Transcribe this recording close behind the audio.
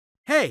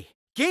Hey,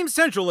 Game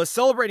Central is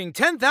celebrating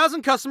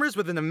 10,000 customers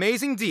with an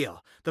amazing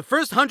deal. The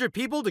first 100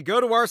 people to go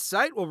to our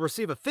site will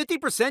receive a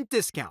 50%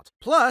 discount.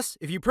 Plus,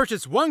 if you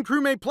purchase one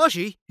crewmate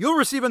plushie, you'll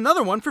receive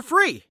another one for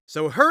free.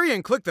 So hurry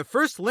and click the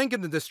first link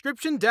in the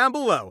description down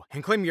below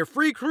and claim your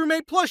free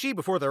crewmate plushie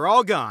before they're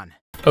all gone.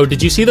 Oh,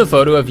 did you see the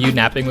photo of you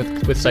napping with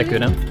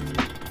Sykkuno?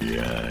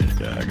 Yeah,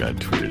 I got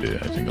tweeted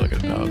it, I think like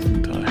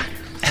 1,000 times.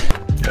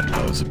 Yeah,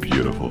 that was a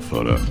beautiful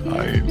photo.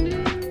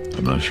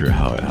 I'm not sure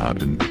how it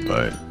happened,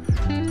 but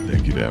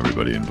thank you to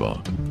everybody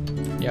involved.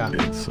 Yeah.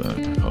 It's,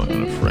 I'm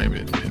gonna frame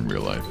it in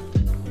real life.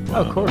 Oh,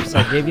 of course,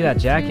 I gave you that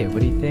jacket.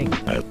 What do you think?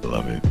 I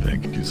love it.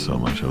 Thank you so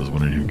much. I was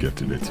wondering who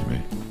gifted it to me.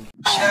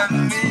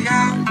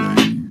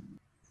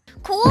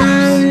 Cool.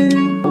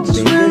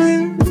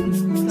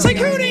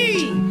 Sykkuno!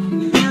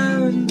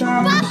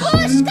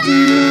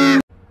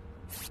 Babushka!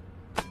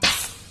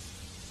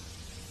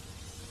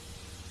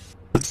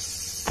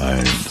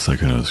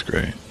 Sykkuno's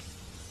great.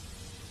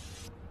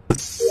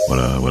 What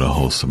a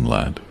wholesome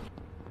lad.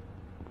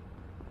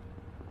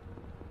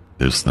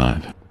 There's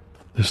not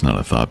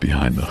a thought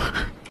behind though.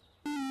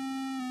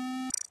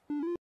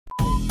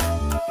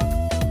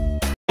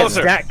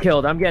 Closer. Stat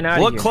killed. I'm getting out of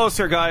here. Look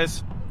closer,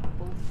 guys.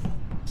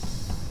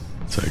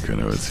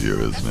 Sykkuno, it's you,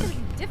 isn't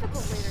it?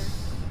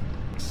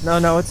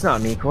 No, it's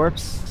not me,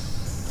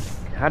 Corpse.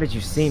 How did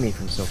you see me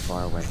from so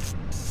far away?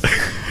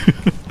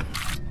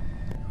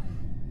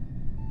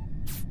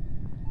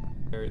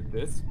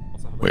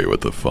 Wait,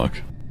 what the fuck?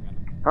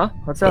 Huh?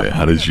 What's up? Wait,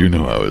 how did you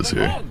know I was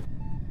here?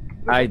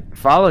 I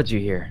followed you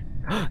here.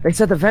 They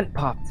said the vent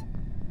popped.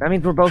 That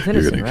means we're both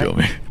innocent, You're gonna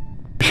right?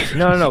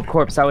 kill me. No,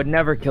 Corpse. I would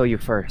never kill you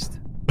first.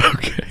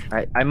 Okay.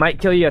 I might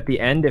kill you at the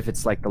end if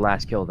it's like the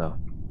last kill, though.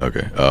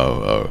 Okay.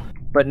 Oh.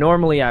 But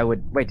normally I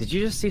would... Wait, did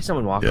you just see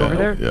someone walk over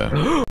there?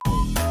 Yeah.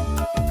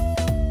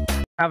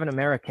 Have an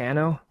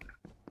Americano?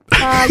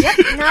 Yep,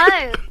 no.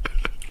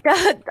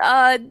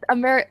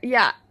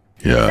 Yeah.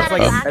 Yeah,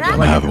 I'm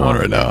having one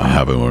right now. I'm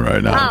having one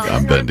right now. Oh,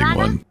 I'm bending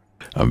one.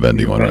 I'm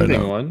bending one right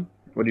now. One?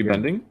 What are you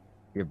bending?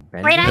 You're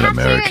bending? Wait, I An have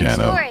two in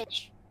Americano.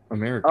 storage.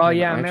 Americano? Oh,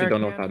 yeah, I actually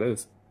don't know what Americano. that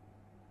is.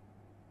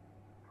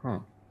 Huh.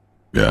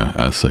 Yeah,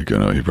 ask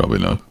Sykkuno. He probably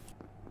knows.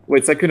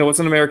 Wait, Sykkuno, what's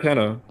an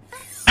Americano?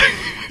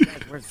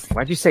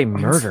 Why'd you say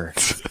murder?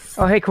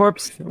 Oh, hey,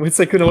 Corpse. Wait,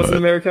 Sykkuno, what's an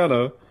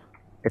Americano?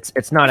 It's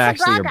not It's a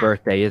actually your brother.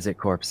 birthday, is it,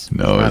 Corpse?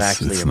 No,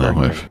 It's it's your not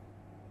my. birthday.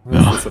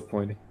 That's No.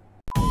 disappointing.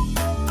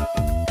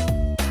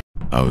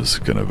 I was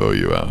gonna vote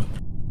you out.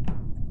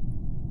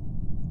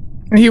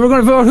 You were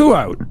gonna vote who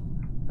out?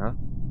 Huh?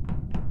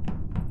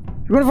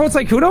 You were gonna vote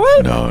Sykkuno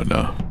out?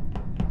 No.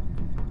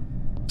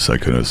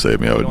 Sykkuno saved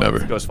me. I would never.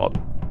 Ghost fault.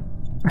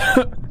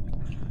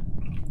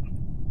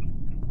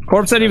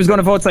 Corpse said he was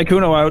gonna vote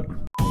Sykkuno out.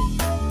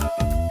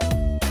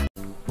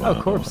 Oh,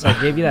 Corpse, I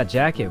gave you that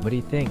jacket. What do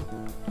you think?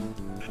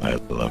 I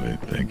love it.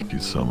 Thank you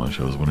so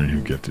much. I was wondering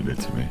who gifted it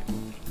to me.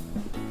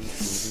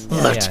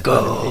 Let's Yeah,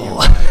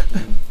 go.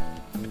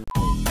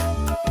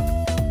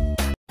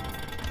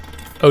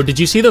 Oh, did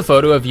you see the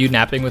photo of you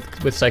napping with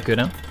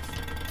Sykkuno?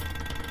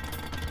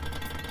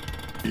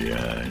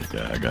 Yeah,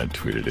 I got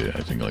tweeted it.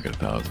 I think like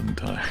 1,000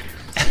 times.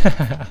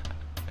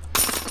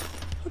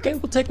 Okay,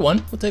 we'll take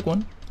one. We'll take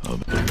one. Oh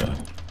my god.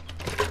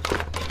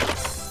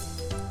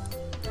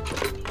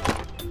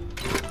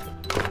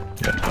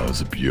 Yeah, that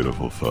was a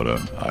beautiful photo.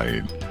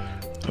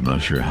 I'm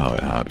not sure how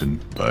it happened,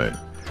 but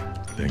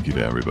thank you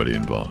to everybody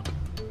involved.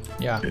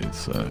 Yeah.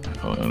 It's I'm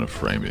gonna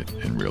frame it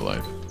in real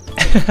life.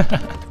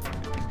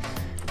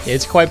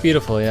 It's quite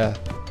beautiful, yeah.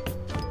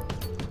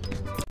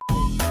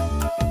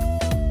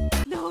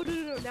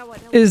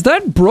 Is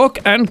that Brooke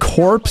and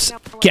Corpse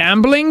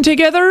gambling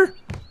together?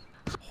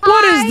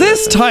 What is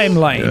this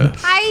timeline? Yeah.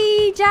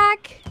 Hi,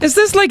 Jack. Is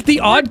this like the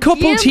Odd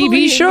Couple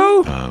TV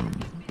show?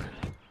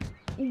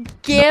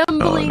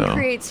 Gambling No.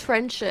 creates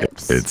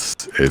friendships.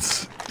 It's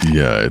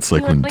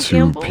like You when wanna two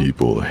gamble?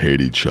 people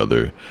hate each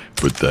other,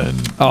 but then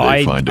Oh,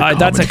 they find a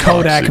that's a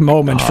common Kodak toxic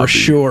moment for hobby.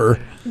 sure.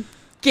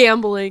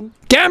 Gambling.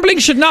 Gambling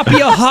should not be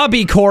a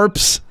hobby,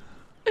 Corpse.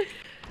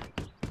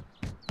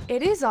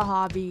 It is a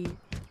hobby.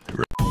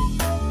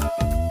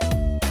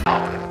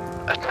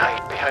 At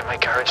night, behind my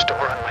carriage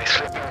door on my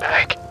sleeping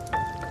bag,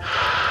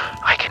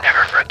 I can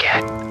never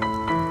forget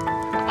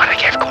when I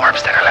gave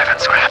Corpse that 11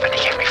 scrap and he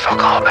gave me fuck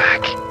all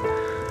back.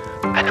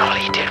 And all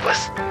he did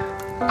was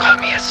call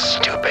me a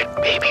stupid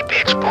baby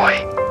bitch boy.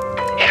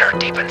 It hurt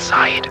deep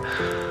inside.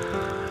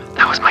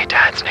 That was my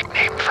dad's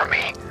nickname for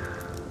me.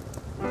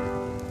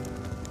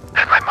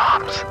 And my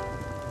mom's.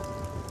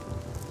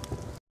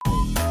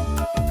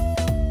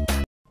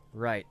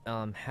 Right,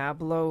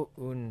 hablo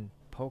un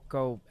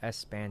poco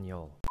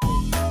español.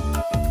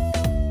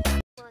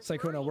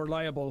 Sykkuno, we're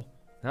liable.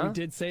 Huh? We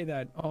did say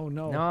that. Oh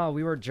no. No,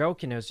 we were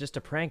joking. It was just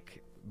a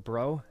prank,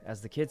 bro,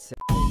 as the kids say.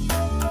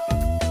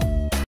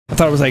 I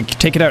thought it was like,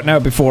 take it out now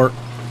before.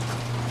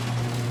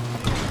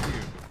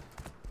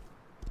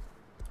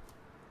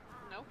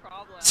 No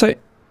problem.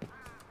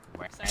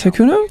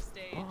 Sykkuno?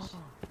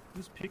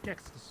 This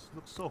pickaxe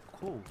looks so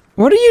cool.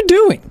 What are you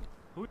doing?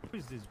 Who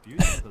is this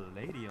beautiful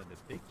lady on the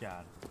big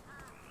yard?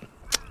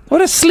 What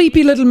a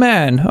sleepy little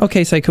man.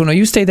 Okay, Sykkuno,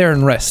 you stay there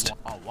and rest.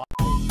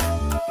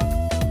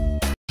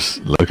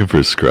 Looking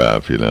for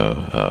scrap, you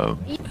know.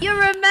 You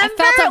remember I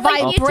felt a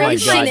when you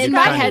vibration told me in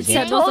my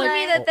headset. You told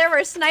me that there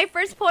were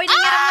snipers pointing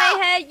at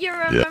my head. You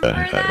remember that?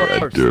 I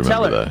do remember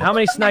Tell her, that. how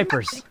many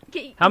snipers?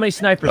 How many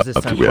snipers this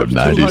time? We have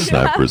 90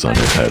 snipers on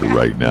their head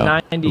right now.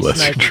 90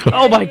 Let's snipers.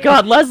 control. Oh my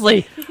god,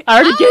 Leslie! I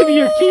already gave you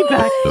your key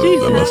back.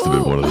 Jesus. That must have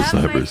been one of the That's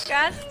my snipers.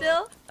 scratch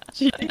still.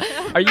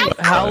 Are you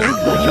howling?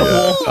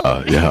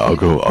 Yeah, I'll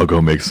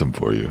go make some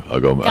for you. I'll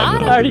go. I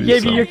already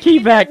gave you your key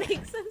back.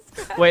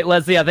 Wait,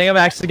 Leslie, I think I'm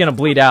actually gonna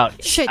bleed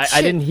out. Shit,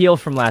 I didn't heal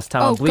from last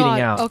time. I'm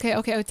bleeding out. Okay.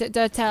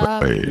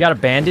 You got a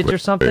bandage or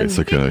something? Wait,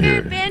 Sykkuno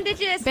here.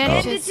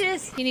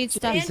 Bandages. He needs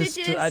stuff.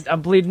 Bandages.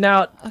 I'm bleeding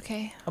out.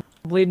 Okay. I'm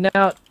bleeding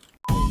out.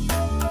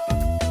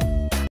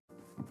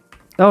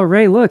 Oh,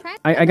 Ray, look.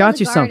 I got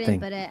you something.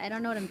 But I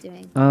don't know what I'm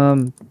doing.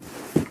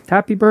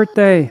 Happy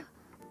birthday.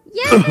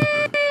 Yay!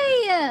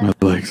 My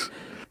legs.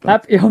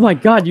 Happy, oh my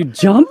god, you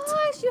jumped?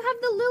 Gosh, you have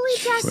the lily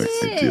jacket.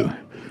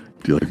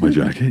 Wait, do you like my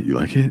jacket? You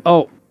like it?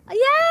 Oh.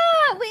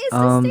 Yeah! Wait, is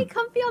this stay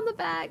comfy on the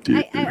back? Do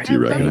you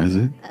recognize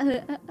it?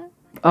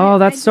 Oh,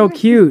 that's so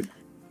cute.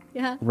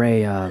 Yeah.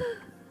 Ray, Yeah,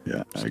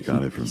 I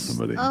got it from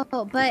somebody.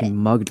 Oh, but... he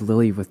mugged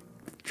Lily with...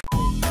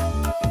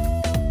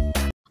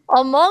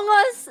 Among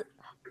Us...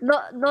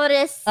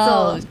 Noreso.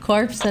 Oh,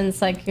 Corpse and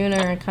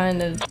Sykkuno are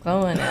kind of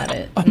going at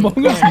it.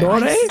 Among Us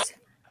Nore?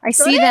 I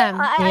see them.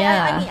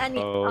 Yeah.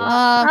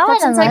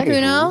 Corpse and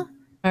Sykkuno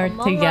are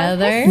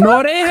together.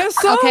 Nore?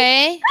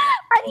 Okay.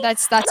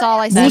 That's all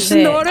I see. That's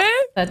it. Nore?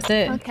 That's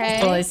it. Okay.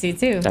 That's all I see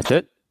too. That's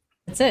it?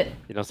 That's it.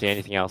 You don't see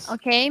anything else?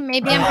 Okay,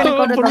 maybe I'm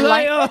gonna go to the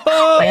light.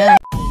 Yeah.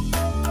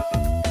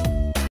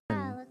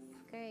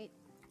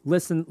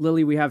 Listen,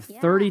 Lily, we have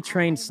 30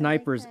 trained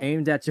snipers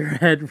aimed at your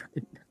head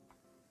right now.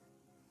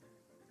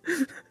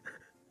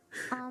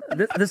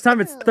 This time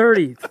it's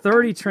 30.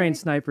 30 trained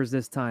snipers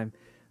this time.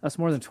 That's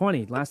more than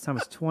 20. Last time it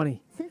was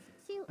 20. Since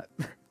you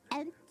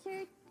entered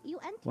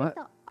What?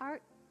 the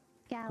art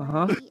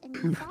gallery and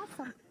you saw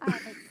some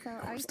art, so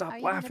Stop are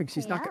you laughing. gonna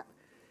She's pay not... up?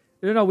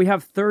 No, we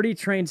have 30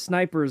 trained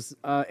snipers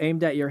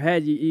aimed at your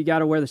head. You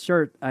gotta wear the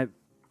shirt. Oh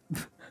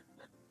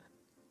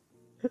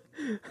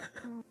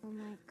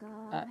my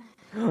god.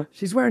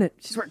 She's wearing it.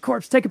 She's wearing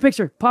Corpse. Take a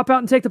picture. Pop out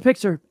and take the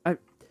picture. Here,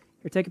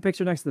 take a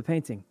picture next to the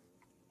painting.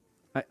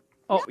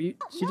 She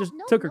just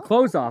took her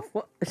clothes off.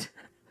 What?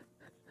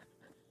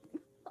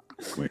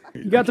 Wait,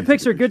 You got the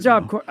picture. Good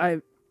job. Put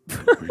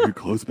your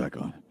clothes back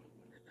on.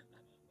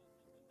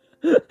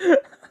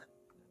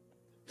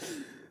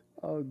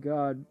 Oh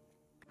god.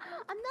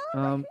 I'm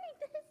not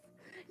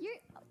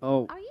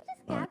Oh. Are you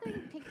just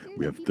gathering pictures?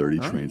 We have 30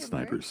 trained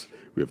snipers.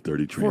 We have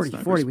 30 trained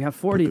snipers. 40. We have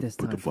 40 this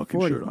time. Put the fucking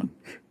 40. shirt on.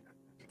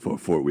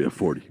 We have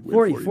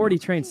 40. 40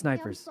 trained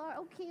snipers.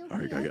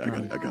 Alright, I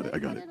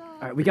got it.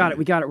 Alright, we got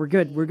it. We're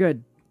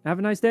good. Have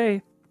a nice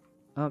day.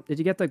 Did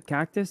you get the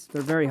cactus?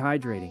 They're very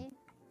hydrating.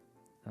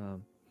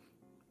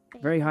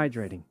 Very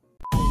hydrating.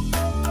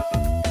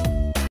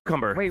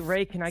 Cucumber. Wait,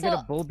 Ray, can I get a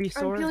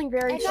bulbasaur? I'm feeling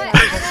very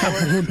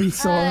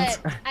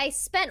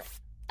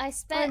I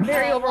spent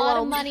very a lot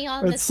of overwhelmed. money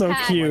on That's this so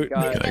pack. cute. Can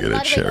I get a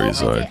Ludwig cherry opened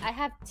Zard? it. I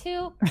have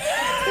two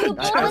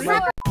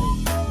Bulbasaur.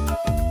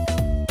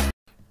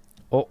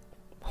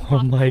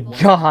 Oh my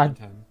god.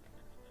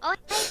 Oh,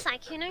 hey,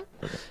 Sykkuno.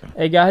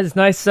 Hey guys,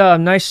 nice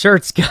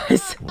shirts,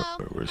 guys.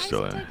 We're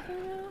still in.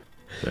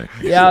 Thanks.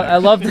 Yeah, I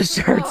love the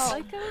shirts.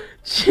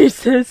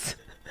 Jesus.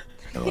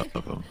 I love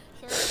them.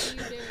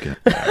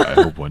 I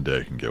hope one day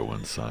I can get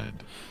one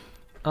signed.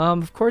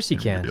 Of course you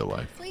In can. real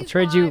life. I'll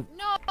trade you.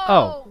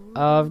 Oh,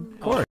 of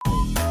course.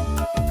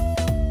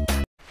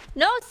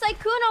 No,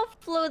 Sykkuno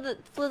flew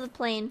the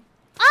plane.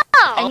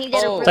 Oh! And he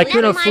did a Sykkuno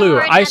Never mind, flew.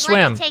 Gordon, I I'd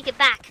swam. Like to take it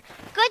back.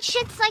 Good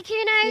shit,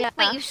 Sykkuno. Yeah.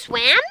 Wait, you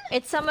swam?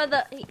 It's some of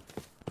the.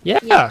 Yeah.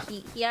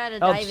 He had a Oh,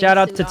 diving shout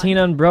out suit to on.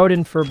 Tina and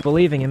Broden for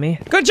believing in me.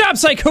 Good job,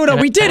 Sykkuno.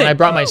 We did And it. I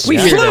brought my We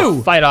spear flew.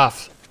 to fight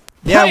off.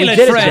 Yeah, we Pilot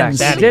did friends.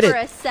 it, Jack. We did For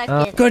it. a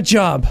second. Good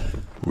job.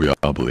 We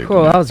all believe Cool,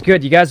 in that you. was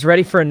good. You guys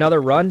ready for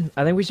another run?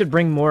 I think we should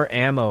bring more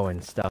ammo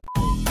and stuff.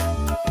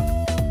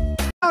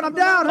 I'm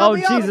down. Oh,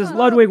 Jesus,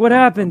 Ludwig, what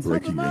happened?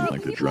 Breaking in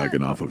like the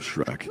dragon off of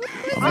Shrek.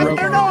 I don't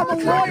know. I'm a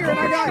lawyer,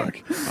 my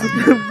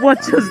guy. What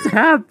just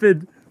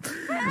happened?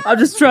 I'm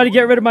just trying to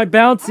get rid of my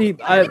bouncy.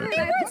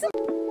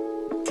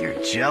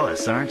 You're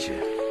jealous, aren't you?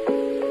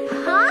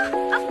 Huh?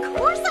 Of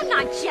course I'm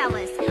not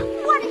jealous.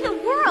 What in the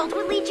world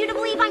would lead you to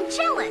believe I'm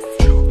jealous?